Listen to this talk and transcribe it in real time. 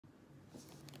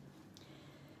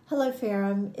Hello,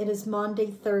 Ferrum. It is Maundy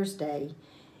Thursday.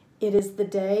 It is the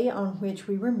day on which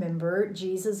we remember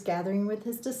Jesus gathering with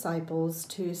his disciples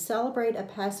to celebrate a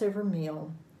Passover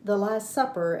meal, the Last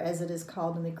Supper, as it is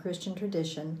called in the Christian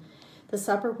tradition, the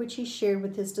supper which he shared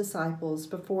with his disciples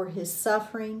before his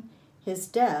suffering, his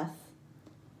death,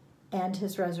 and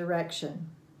his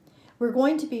resurrection. We're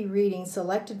going to be reading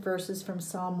selected verses from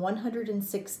Psalm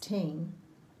 116.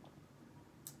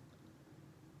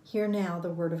 Hear now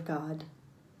the word of God.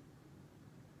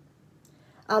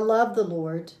 I love the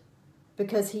Lord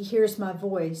because he hears my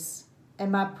voice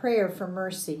and my prayer for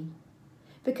mercy.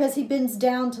 Because he bends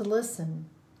down to listen,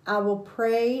 I will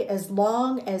pray as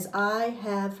long as I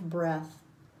have breath.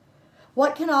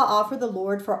 What can I offer the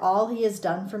Lord for all he has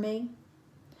done for me?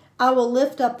 I will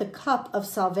lift up the cup of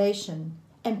salvation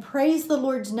and praise the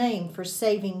Lord's name for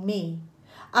saving me.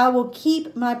 I will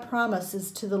keep my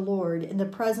promises to the Lord in the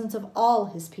presence of all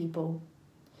his people.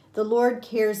 The Lord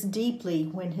cares deeply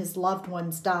when his loved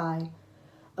ones die.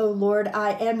 O Lord,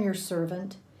 I am your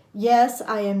servant. Yes,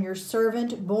 I am your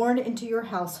servant, born into your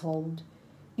household.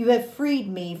 You have freed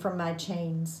me from my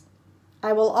chains.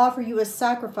 I will offer you a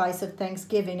sacrifice of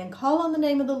thanksgiving and call on the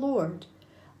name of the Lord.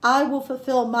 I will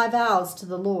fulfill my vows to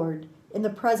the Lord in the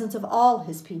presence of all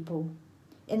his people,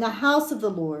 in the house of the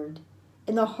Lord,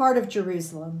 in the heart of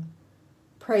Jerusalem.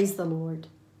 Praise the Lord.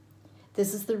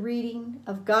 This is the reading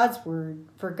of God's word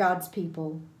for God's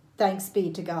people. Thanks be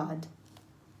to God.